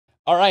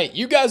All right,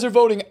 you guys are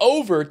voting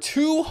over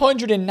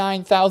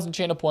 209,000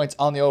 channel points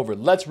on the over.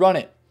 Let's run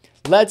it.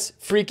 Let's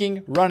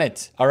freaking run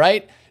it. All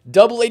right,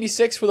 double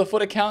 86 for the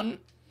FUT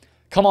Accountant.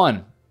 Come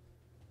on.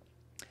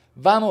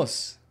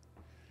 Vamos.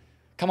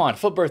 Come on,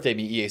 FUT Birthday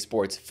me, EA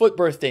Sports. FUT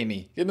Birthday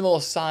me. Give me a little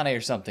Sane or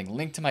something.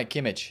 Link to my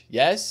Kimmich.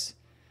 Yes?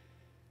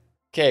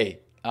 Okay.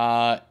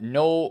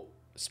 No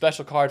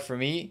special card for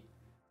me.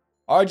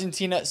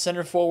 Argentina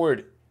center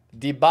forward,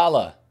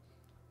 Dybala.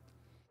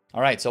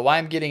 All right, so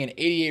I'm getting an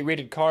 88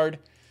 rated card.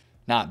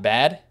 Not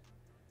bad.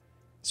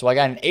 So I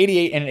got an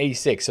 88 and an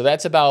 86. So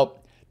that's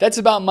about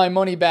my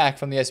money back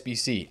from the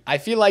SBC. I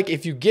feel like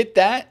if you get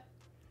that,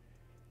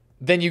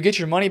 then you get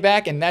your money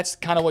back, and that's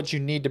kind of what you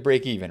need to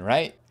break even,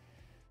 right?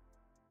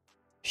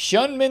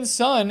 Hyunmin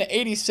Son,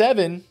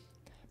 87.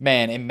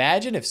 Man,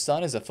 imagine if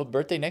Son is a FUT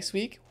Birthday next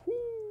week. Woo.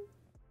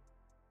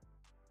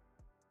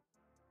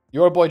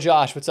 Your boy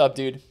Josh, what's up,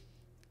 dude?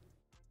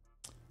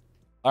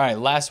 All right,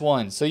 last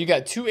one. So you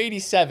got two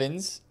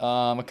 87s,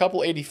 a couple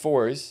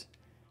 84s.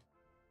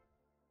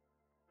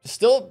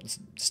 Still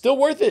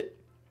worth it.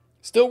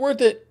 Still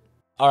worth it.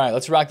 All right,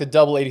 let's rock the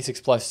double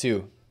 86 plus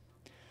 2.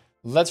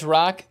 Let's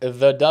rock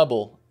the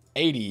double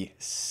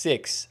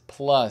 86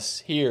 plus.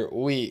 Here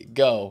we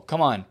go.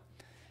 Come on.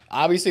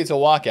 Obviously, it's a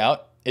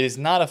walkout. It is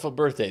not a FUT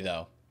Birthday,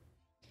 though.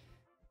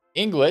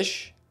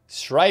 English,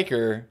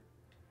 striker,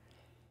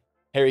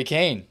 Harry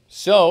Kane.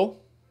 So,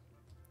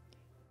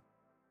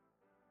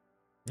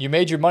 you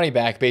made your money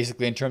back,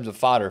 basically, in terms of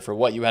fodder for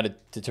what you had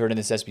to turn in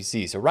this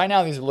SBC. So, right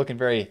now, these are looking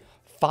very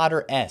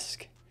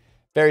fodder-esque.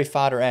 Very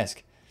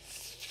fodder-esque.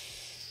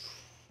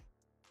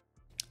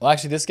 Well,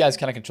 actually, this guy's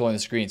kind of controlling the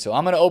screen. So,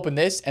 I'm going to open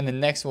this, and the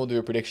next one we'll do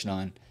a prediction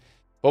on.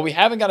 But we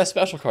haven't got a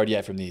special card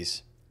yet from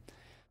these.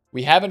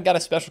 We haven't got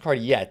a special card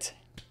yet.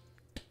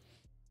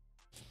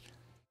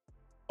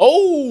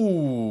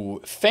 Oh,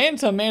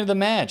 Phantom Man of the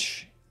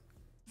Match.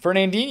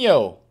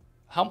 Fernandinho.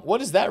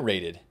 What is that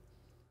rated?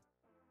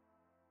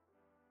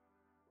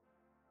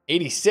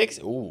 86?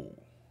 Ooh.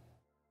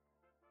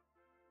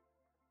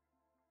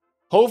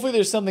 Hopefully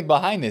there's something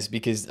behind this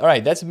because, all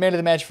right, that's Man of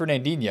the Match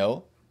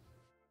Fernandinho.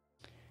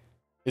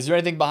 Is there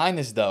anything behind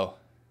this, though?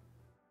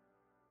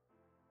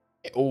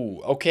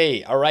 Oh,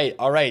 okay. All right.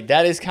 All right.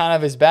 That is kind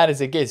of as bad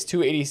as it gets. Two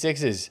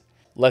 86s.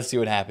 Let's see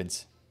what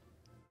happens.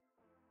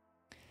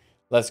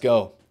 Let's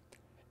go.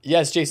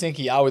 Yes,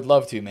 Jasinki, I would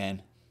love to,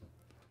 man.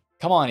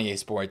 Come on, EA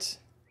Sports.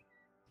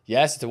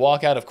 Yes, it's a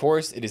walkout, of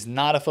course. It is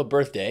not a FUT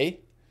Birthday.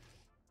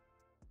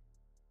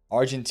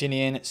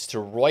 Argentinian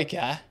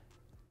Stroika.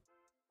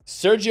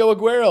 Sergio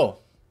Aguero.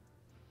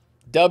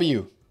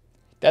 W.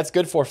 That's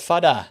good for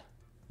Fada.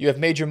 You have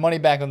made your money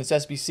back on this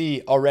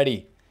SBC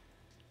already.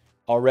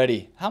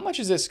 How much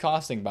is this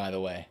costing, by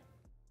the way?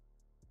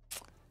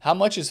 How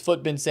much has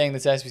FUT been saying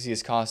this SBC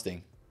is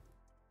costing?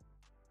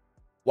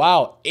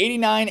 Wow,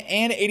 89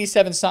 and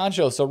 87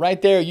 Sancho. So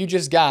right there, you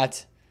just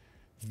got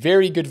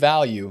very good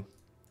value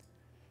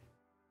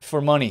for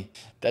money.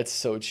 That's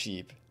so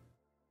cheap.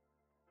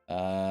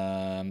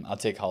 I'll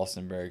take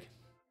Halstenberg.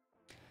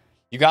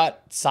 You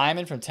got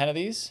Simon from 10 of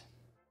these?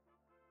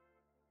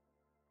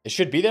 It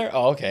should be there?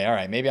 Oh, okay. All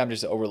right. Maybe I'm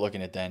just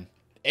overlooking it then.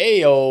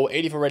 Ayo,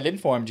 84 red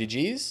inform.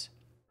 GG's.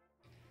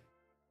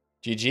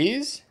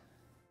 GG's.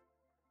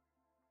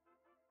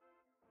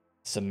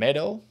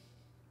 Semedo.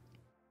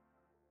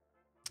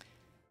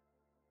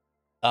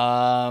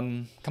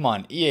 Come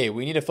on, EA.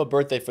 We need a FUT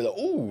Birthday for the...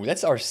 Ooh,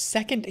 that's our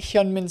second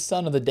Hyunmin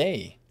Son of the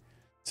day.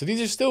 So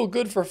these are still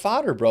good for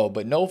fodder, bro.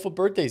 But no FUT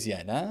Birthdays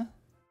yet, huh?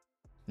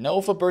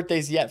 No FUT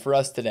Birthdays yet for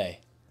us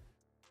today.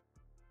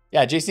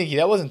 Yeah, Jasinky,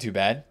 that wasn't too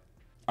bad.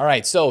 All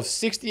right, so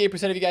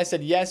 68% of you guys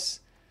said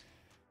yes.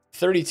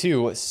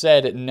 32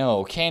 said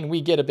no. Can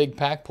we get a big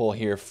pack pull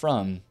here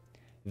from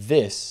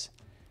this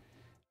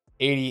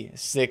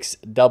 86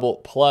 double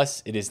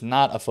plus? It is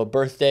not a FUT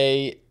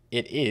Birthday.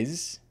 It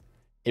is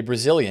a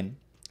Brazilian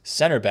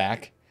center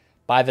back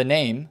by the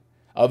name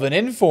of an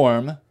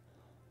inform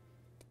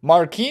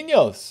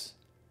Marquinhos.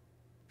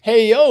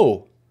 Hey,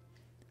 yo.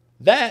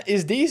 That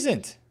is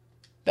decent.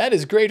 That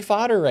is great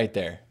fodder right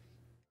there.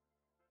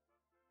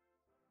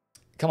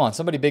 Come on,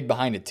 somebody big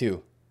behind it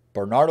too.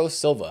 Bernardo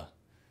Silva.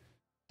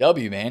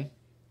 W, man.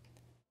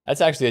 That's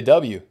actually a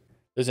W.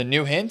 There's a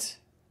new hint.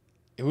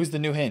 Who's the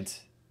new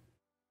hint?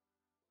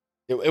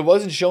 It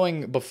wasn't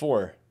showing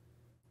before.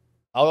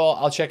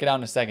 I'll check it out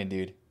in a second,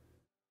 dude.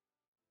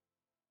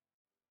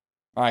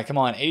 All right, come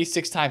on.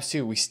 86 times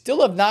 2. We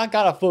still have not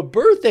got a FUT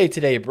Birthday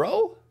today,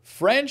 bro.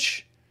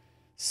 French.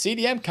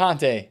 CDM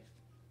Conte.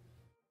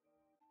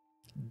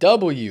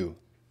 W.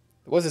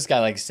 What's this guy,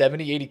 like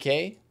 70,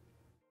 80K?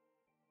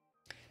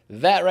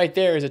 That right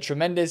there is a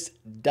tremendous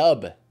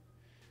dub.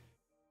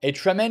 A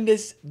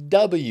tremendous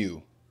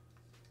W.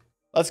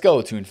 Let's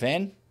go, Toon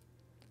Fan.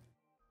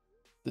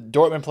 The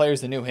Dortmund player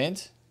is the new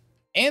hint.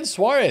 And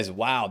Suarez.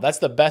 Wow, that's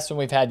the best one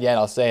we've had yet,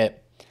 I'll say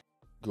it.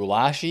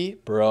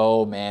 Gulashi.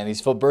 Bro, man, these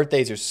FUT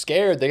Birthdays are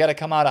scared. They got to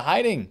come out of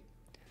hiding.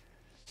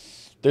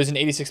 There's an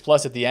 86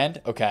 plus at the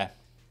end. Okay.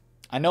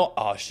 I know.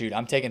 Oh, shoot.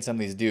 I'm taking some of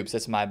these dupes.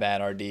 That's my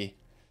bad, RD.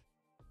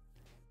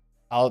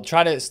 I'll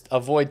try to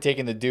avoid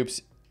taking the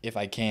dupes if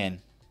I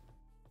can.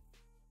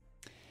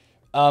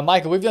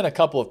 Michael, we've done a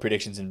couple of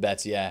predictions and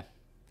bets, yeah.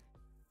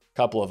 A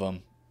couple of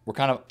them. We're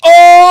kind of...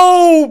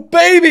 Oh,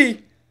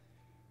 baby!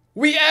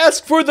 We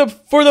asked for the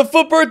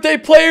FUT Birthday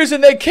players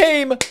and they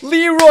came.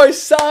 Leroy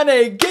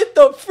Sané, get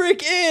the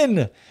frick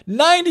in.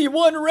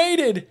 91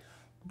 rated.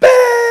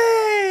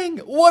 Bang!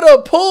 What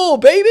a pull,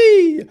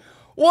 baby!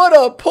 What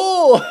a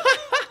pull!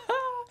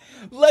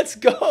 Let's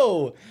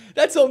go.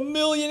 That's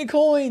 1,000,000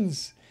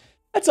 coins.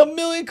 That's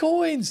 1,000,000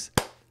 coins.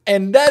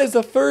 And that is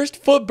the first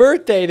FUT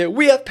Birthday that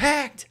we have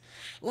packed.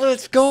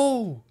 Let's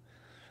go.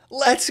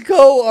 Let's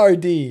go,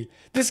 RD.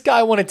 This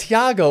guy wanted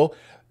Thiago,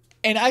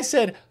 and I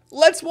said,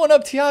 let's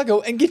one-up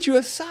Thiago and get you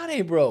a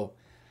Sané, bro.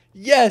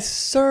 Yes,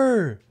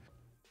 sir.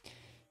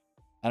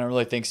 I don't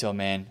really think so,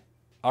 man.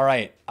 All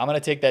right, I'm going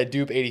to take that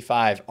dupe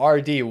 85.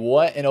 RD,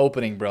 what an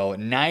opening, bro.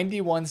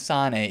 91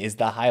 Sané is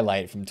the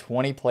highlight from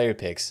 20 player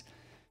picks.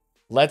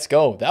 Let's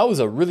go. That was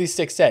a really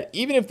sick set.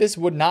 Even if this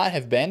would not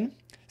have been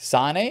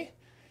Sané,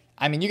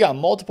 I mean, you got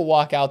multiple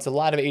walkouts, a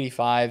lot of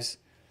 85s.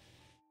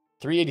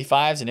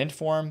 385s in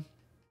inform.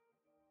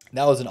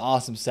 That was an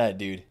awesome set,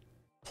 dude.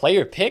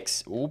 Player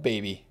picks? Ooh,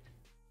 baby.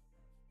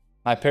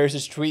 My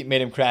Paris's tweet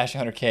made him crash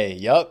 100K.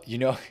 Yup, you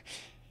know.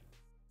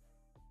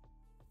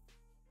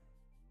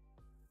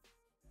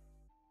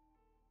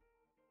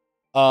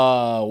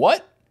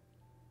 What?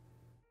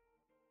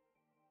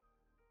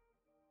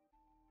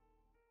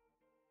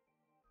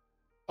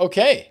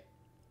 Okay.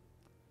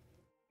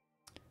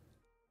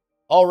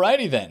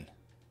 Alrighty then.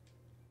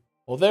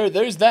 Well,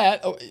 there's that.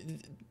 Oh,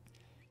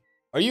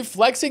 are you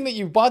flexing that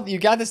you got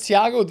this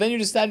Thiago, then you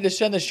decided to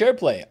send the share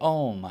play?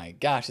 Oh my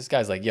gosh, this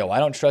guy's like, yo, I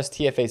don't trust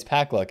TFA's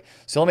pack luck,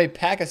 so let me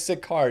pack a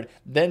sick card,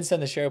 then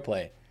send the share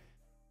play.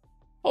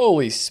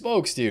 Holy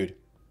smokes, dude.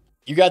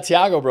 You got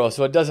Thiago, bro,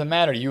 so it doesn't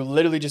matter. You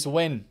literally just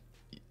win.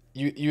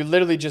 You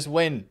literally just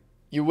win.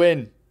 You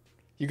win.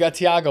 You got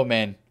Thiago,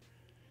 man.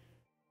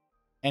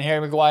 And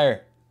Harry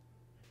Maguire.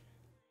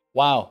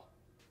 Wow.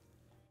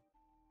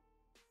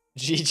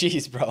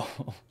 GG's, bro.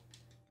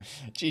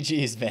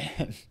 GG's,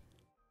 man.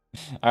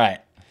 All right.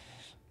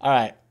 All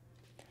right.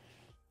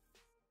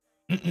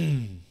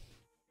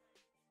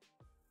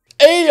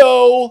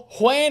 Ayo,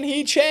 Huan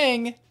He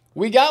Chang.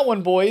 We got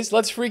one, boys.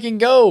 Let's freaking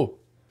go.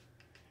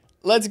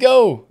 Let's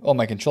go. Oh,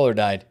 my controller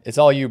died. It's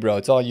all you, bro.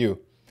 It's all you.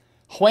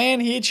 Huan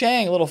He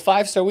Chang, a little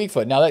 5-star weak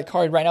foot. Now, that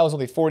card right now is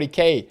only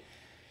 40K.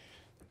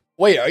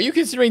 Wait, are you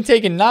considering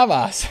taking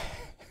Navas?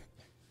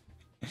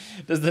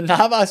 Does the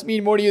Navas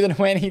mean more to you than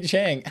Huan He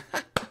Chang?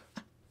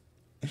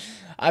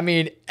 I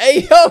mean,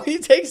 ayo, he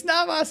takes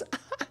Navas.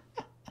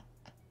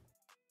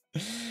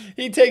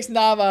 He takes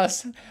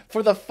Navas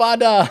for the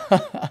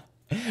fada.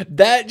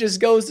 That just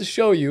goes to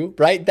show you,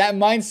 right? That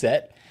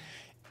mindset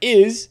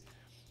is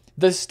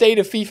the state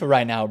of FIFA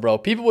right now, bro.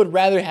 People would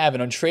rather have an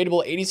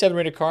untradeable 87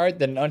 rated card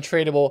than an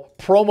untradeable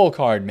promo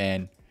card,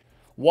 man.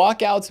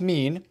 Walkouts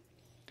mean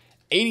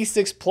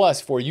 86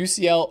 plus for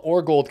UCL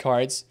or gold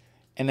cards,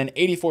 and then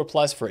 84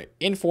 plus for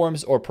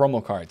informs or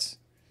promo cards.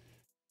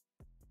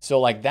 So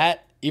like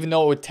that, even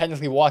though it would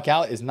technically walk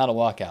out, is not a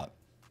walkout.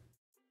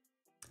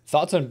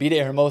 Thoughts on Bide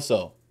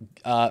Hermoso?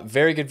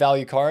 Very good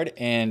value card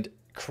and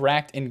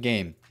cracked in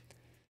game.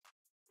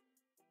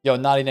 Yo,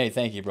 Naughty Nate,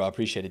 thank you, bro.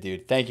 Appreciate it,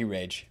 dude. Thank you,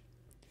 Rage.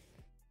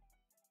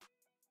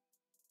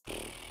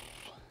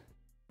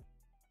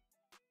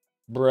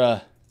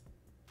 Bruh.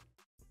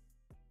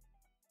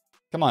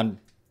 Come on.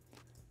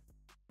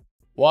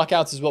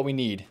 Walkouts is what we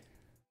need.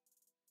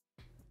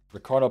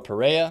 Ricardo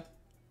Pereira.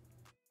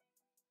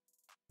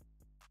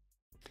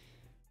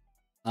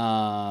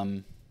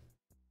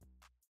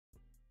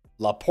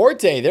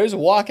 Laporte, there's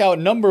walkout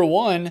number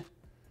 1.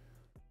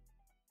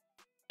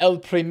 El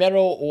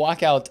primero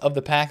walkout of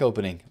the pack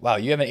opening. Wow,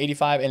 you have an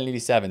 85 and an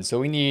 87. So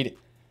we need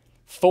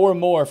 4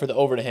 more for the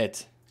over to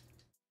hit.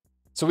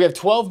 So we have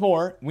 12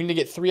 more. We need to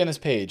get 3 on this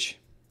page.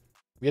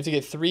 We have to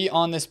get 3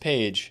 on this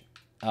page.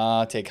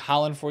 I'll take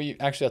Holland for you.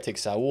 Actually, I'll take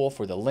Saul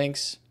for the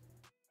links.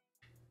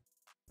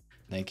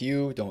 Thank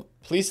you. Don't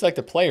please select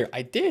a player.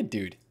 I did,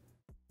 dude.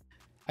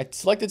 I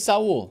selected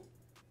Saul.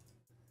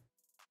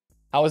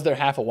 How was there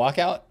half a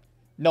walkout?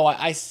 No,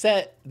 I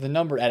set the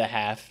number at a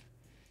half.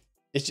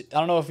 It's just, I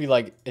don't know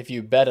if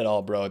you bet at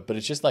all, bro, but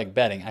it's just like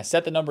betting. I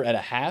set the number at a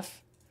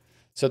half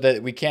so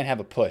that we can't have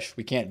a push.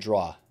 We can't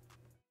draw.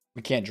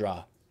 We can't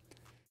draw.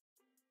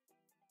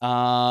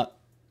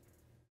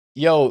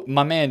 Yo,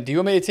 my man, do you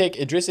want me to take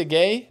Idrissa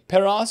Gueye,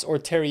 Peros, or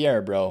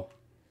Terrier, bro?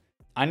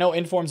 I know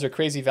informs are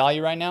crazy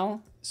value right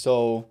now,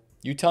 so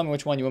you tell me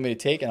which one you want me to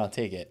take, and I'll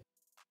take it.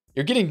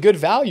 You're getting good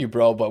value,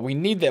 bro, but we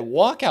need that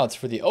walkouts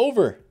for the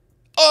over.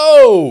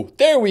 Oh,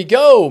 there we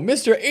go.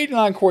 Mr.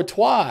 89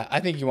 Courtois. I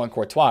think you want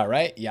Courtois,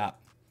 right? Yeah.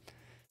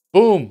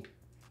 Boom.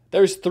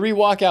 There's 3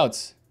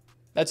 walkouts.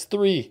 That's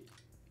 3.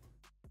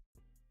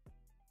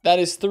 That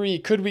is 3.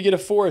 Could we get a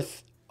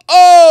 4th?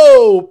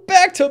 Oh,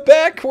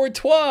 back-to-back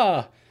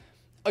Courtois.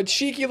 A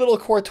cheeky little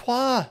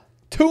Courtois.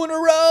 2 in a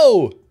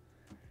row.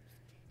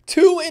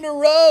 2 in a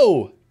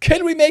row.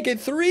 Can we make it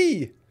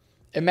 3?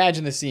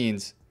 Imagine the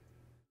scenes.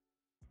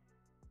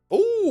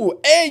 Ooh,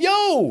 hey,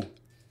 yo.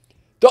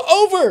 The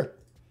over.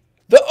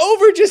 The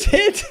over just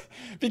hit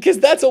because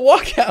that's a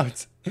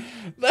walkout.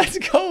 Let's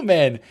go,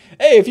 man.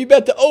 Hey, if you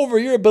bet the over,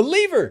 you're a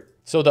believer.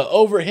 So the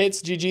over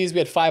hits, GG's. We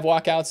had 5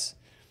 walkouts.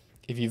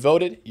 If you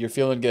voted, you're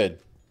feeling good.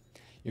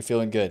 You're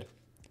feeling good.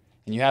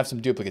 And you have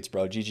some duplicates,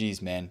 bro.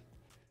 GG's, man.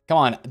 Come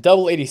on,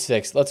 double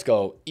 86. Let's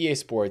go. EA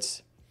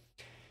Sports.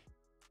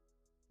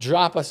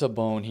 Drop us a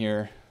bone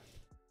here.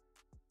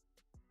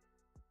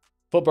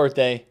 FUT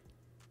Birthday.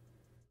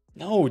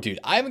 No, dude.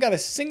 I haven't got a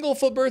single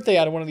FUT Birthday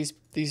out of one of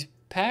these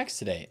packs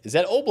today. Is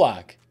that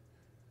Oblak?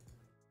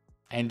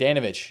 And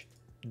Danovich.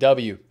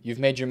 W. You've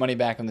made your money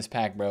back on this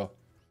pack, bro.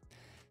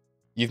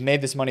 You've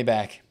made this money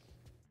back.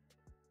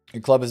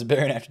 Your club is a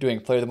Baron after doing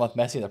Player of the Month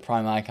Messi, the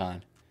prime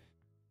icon.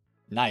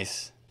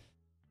 Nice.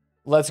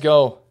 Let's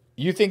go.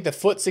 You think the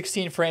FUT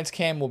 16 France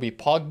cam will be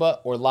Pogba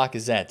or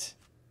Lacazette?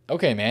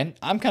 Okay, man.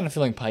 I'm kind of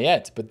feeling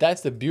Payet, but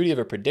that's the beauty of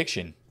a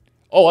prediction.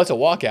 Oh, that's a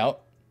walkout.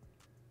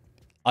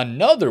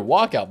 Another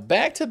walkout.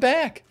 Back to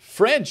back.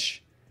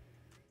 French.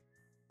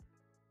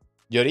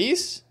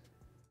 Lloris.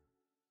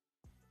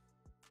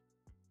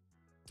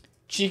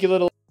 Cheeky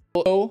little...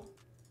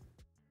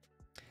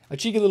 A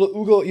cheeky little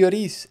Hugo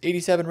Lloris.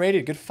 87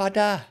 rated. Good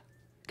fada.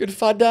 Good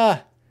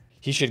fada.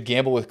 He should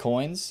gamble with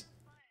coins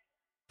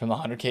from the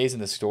 100Ks in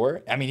the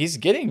store. I mean, he's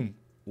getting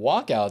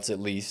walkouts at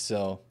least,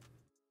 so...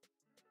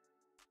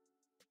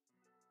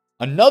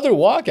 Another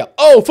walkout.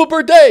 Oh, FUT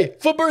Birthday!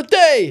 FUT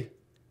Birthday!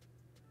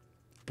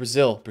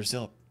 Brazil.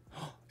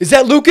 Is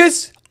that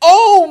Lucas?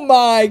 Oh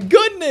my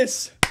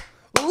goodness!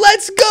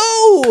 Let's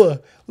go!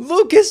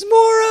 Lucas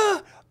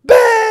Moura!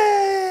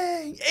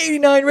 Bang!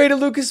 89 rated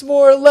Lucas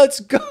Moura. Let's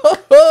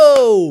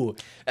go!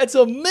 That's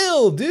a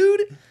mill,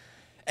 dude.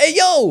 Hey,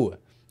 yo!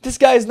 This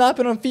guy's not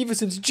been on FIFA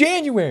since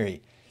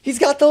January. He's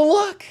got the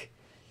luck.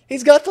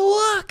 He's got the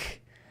luck.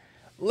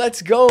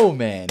 Let's go,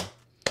 man.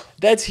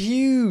 That's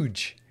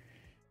huge.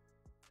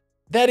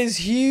 That is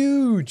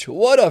huge.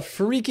 What a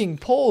freaking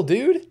pull,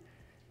 dude.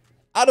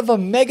 Out of a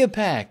mega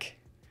pack.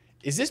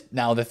 Is this...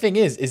 Now, the thing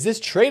is this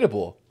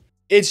tradable?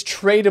 It's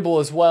tradable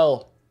as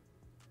well.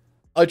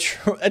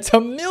 That's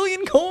 1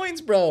 million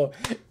coins, bro.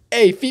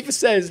 Hey, FIFA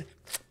says,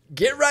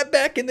 get right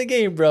back in the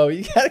game, bro.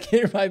 You gotta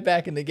get right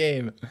back in the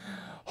game.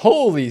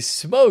 Holy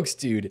smokes,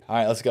 dude. All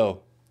right, let's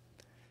go.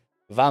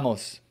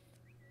 Vamos.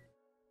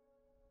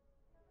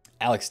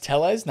 Alex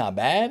Tellez, not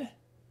bad.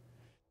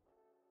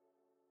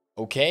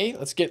 Okay,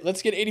 let's get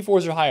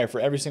 84s or higher for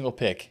every single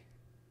pick.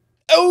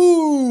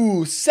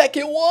 Oh,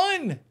 second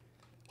one.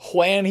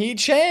 Juan He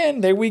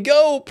Chan. There we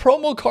go.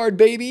 Promo card,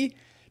 baby.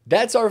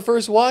 That's our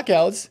first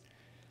walkouts.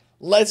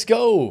 Let's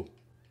go.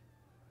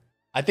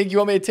 I think you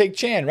want me to take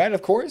Chan, right?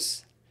 Of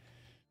course.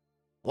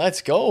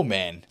 Let's go,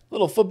 man.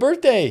 Little FUT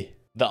Birthday.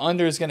 The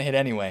under is going to hit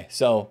anyway,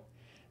 so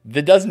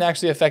that doesn't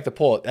actually affect the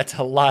pull. That's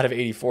a lot of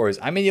 84s.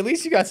 I mean, at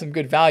least you got some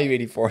good value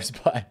 84s,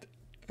 but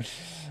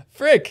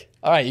frick.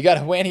 All right, you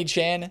got Juan He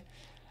Chan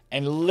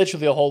and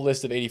literally a whole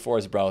list of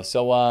 84s, bro.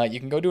 So you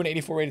can go do an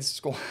 84 rated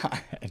squad.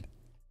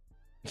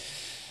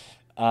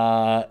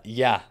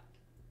 Yeah.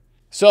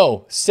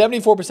 So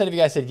 74% of you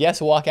guys said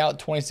yes, walk out.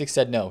 26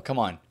 said no. Come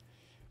on.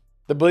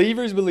 The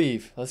believers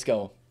believe. Let's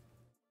go.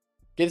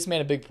 Get this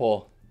man a big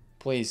pull,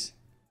 please.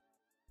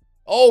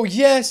 Oh,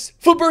 yes.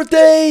 FUT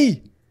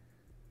Birthday.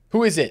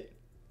 Who is it?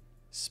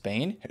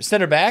 Spain.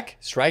 Center back.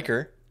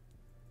 Striker.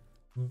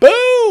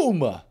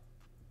 Boom.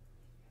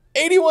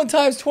 81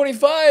 times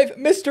 25.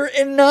 Mr.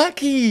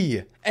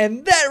 Inaki.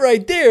 And that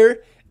right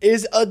there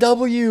is a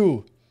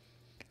W.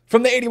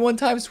 From the 81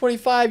 times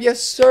 25.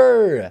 Yes,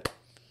 sir.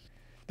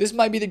 This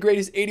might be the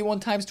greatest 81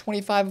 times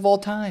 25 of all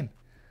time.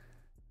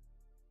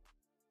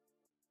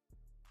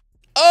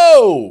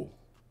 Oh.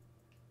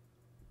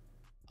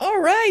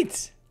 All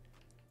right.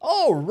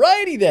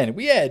 Alrighty then.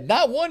 We had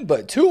not one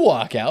but 2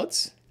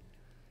 walkouts.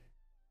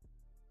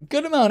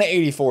 Good amount of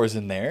 84s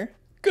in there.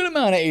 Good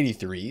amount of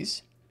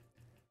 83s.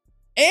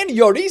 And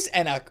Lloris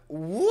and a...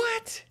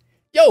 What?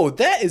 Yo,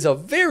 that is a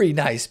very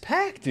nice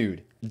pack,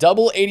 dude.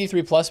 Double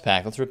 83 plus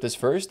pack. Let's rip this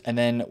first, and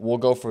then we'll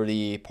go for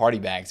the party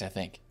bags, I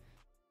think.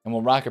 And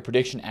we'll rock a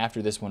prediction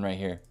after this one right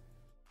here.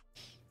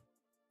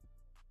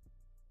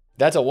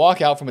 That's a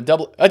walkout from a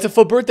double... That's a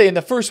FUT Birthday in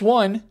the first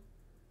one.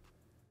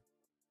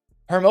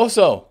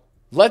 Hermoso.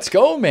 Let's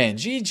go, man.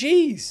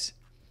 GG's.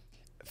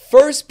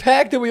 First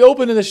pack that we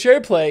opened in the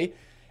share play,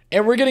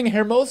 and we're getting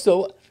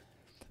Hermoso,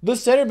 the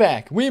center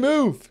back. We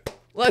move.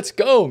 Let's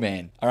go,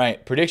 man. All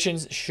right,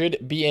 predictions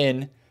should be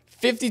in.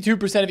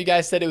 52% of you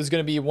guys said it was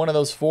going to be one of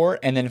those 4,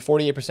 and then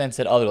 48%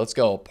 said other. Let's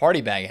go. Party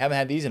bag. Haven't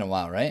had these in a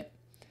while, right?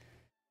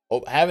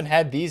 Oh, haven't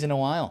had these in a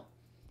while.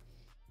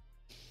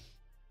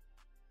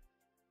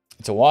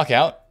 It's a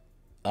walkout.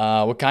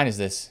 What kind is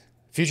this?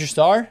 Future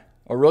Star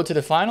or Road to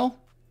the Final?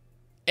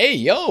 Hey,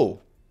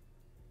 yo.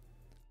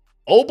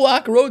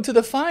 Oblak Road to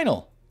the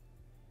Final.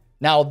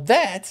 Now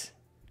that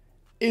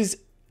is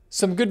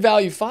some good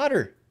value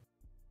fodder.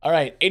 All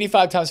right,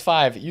 85 times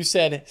 5. You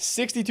said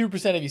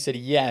 62% of you said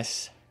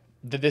yes,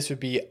 that this would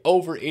be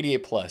over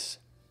 88 plus.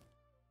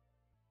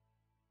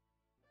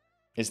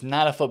 It's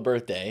not a FUT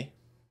Birthday.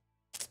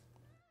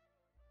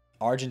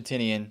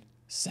 Argentinian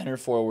center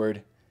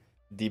forward,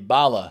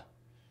 Dybala.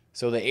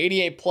 So the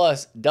 88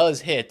 plus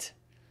does hit,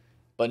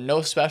 but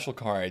no special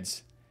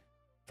cards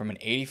from an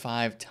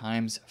 85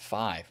 times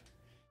 5.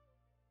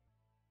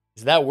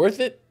 Is that worth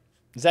it?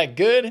 Is that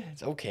good?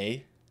 It's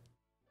okay.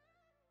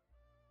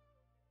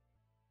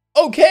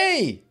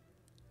 Okay.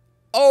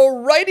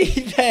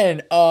 Alrighty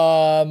then.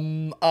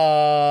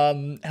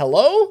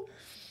 Hello?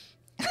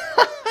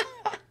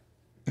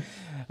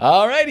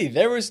 Alrighty,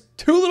 there was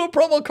 2 little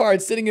promo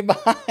cards sitting in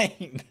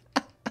behind.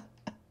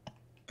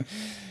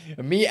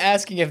 Me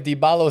asking if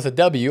Dybala was a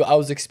W, I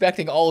was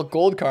expecting all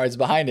gold cards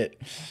behind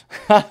it.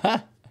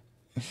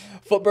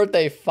 FUT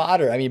Birthday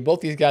fodder. I mean,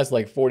 both these guys are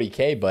like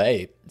 40K, but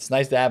hey, it's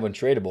nice to have one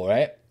tradable,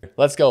 right?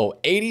 Let's go.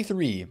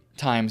 83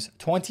 times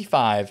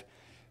 25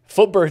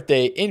 FUT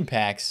Birthday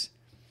impacts.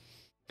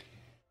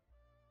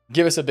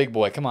 Give us a big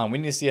boy. Come on, we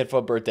need to see a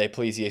FUT Birthday,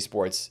 please, EA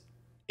Sports.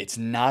 It's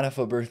not a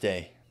FUT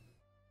Birthday.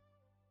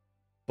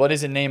 But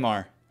is it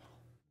Neymar?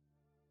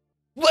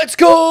 Let's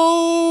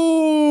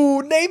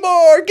go!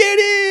 Neymar, get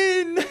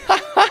in!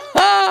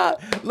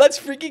 Let's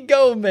freaking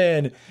go,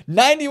 man.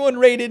 91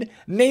 rated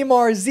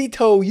Neymar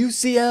Zito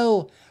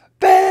UCL.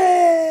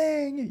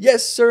 Bang!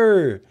 Yes,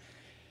 sir.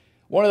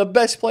 One of the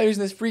best players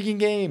in this freaking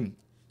game.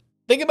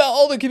 Think about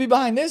all that could be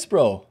behind this,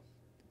 bro.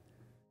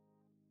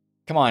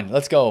 Come on,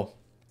 let's go.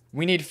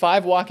 We need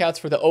 5 walkouts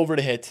for the over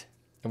to hit.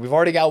 And we've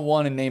already got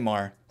 1 in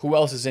Neymar. Who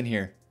else is in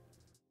here?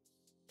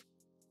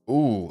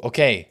 Ooh,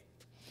 okay.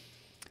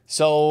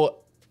 So,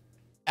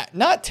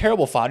 not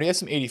terrible fodder. We have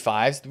some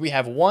 85s. We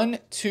have 1,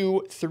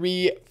 2,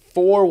 3,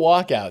 4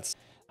 walkouts.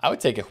 I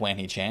would take a Juan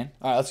He-Chan.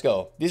 All right, let's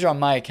go. These are on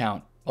my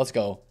account. Let's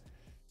go.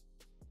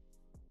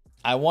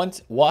 I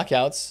want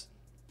walkouts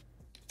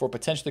for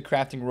potentially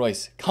crafting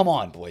Royce. Come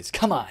on, boys.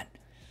 Come on.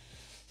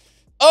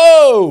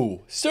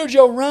 Oh,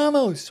 Sergio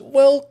Ramos.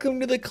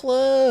 Welcome to the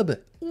club.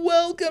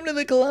 Welcome to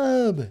the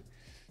club.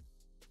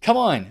 Come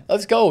on.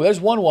 Let's go. There's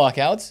 1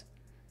 walkout.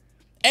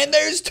 And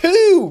there's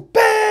 2.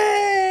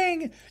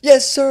 Bang!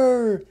 Yes,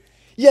 sir.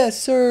 Yes,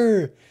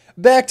 sir.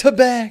 Back to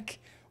back.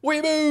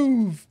 We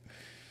move.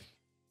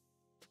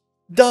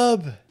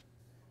 Dub.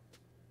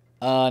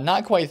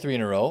 Not quite 3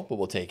 in a row, but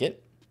we'll take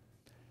it.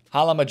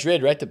 Hala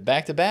Madrid, right?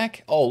 Back to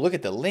back. Oh, look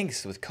at the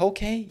links with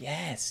Koke.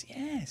 Yes,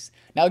 yes.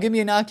 Now give me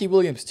an Aki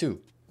Williams,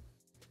 too.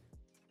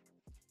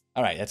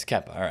 All right, that's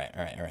Kepa. All right,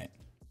 all right, all right.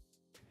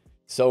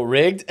 So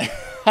rigged.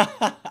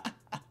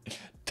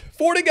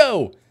 4 to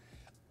go.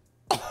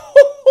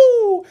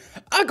 Oh,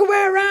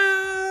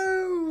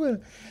 Aguero!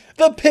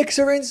 The picks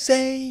are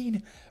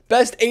insane.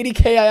 Best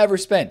 80K I ever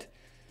spent.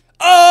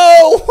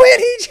 Oh,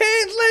 Winnie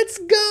Chan, let's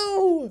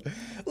go.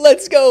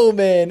 Let's go,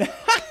 man.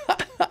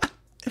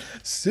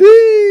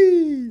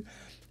 See.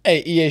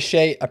 Hey, EA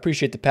Shay, I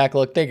appreciate the pack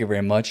look. Thank you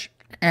very much.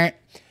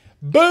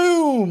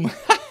 Boom.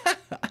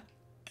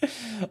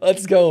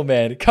 Let's go,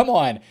 man. Come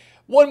on.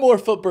 1 more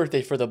FUT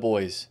Birthday for the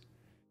boys.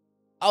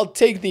 I'll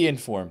take the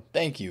inform.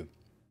 Thank you.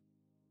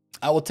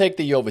 I will take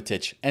the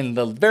Jovetic. And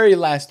the very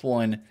last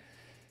one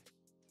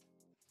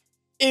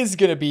is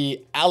going to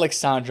be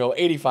Alexandro,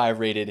 85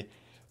 rated.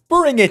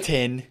 Bring it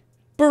in.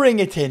 Bring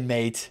it in,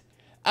 mate.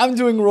 I'm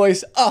doing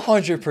Royce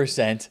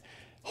 100%.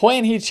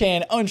 Juan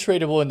He-Chan,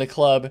 untradeable in the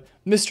club.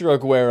 Mr.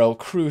 Aguero,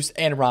 Cruz,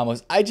 and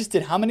Ramos. I just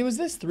did, how many was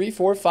this? 3,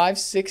 4, 5,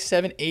 6,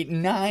 7, 8,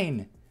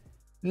 9.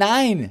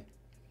 9.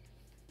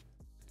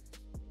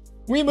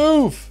 We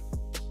move.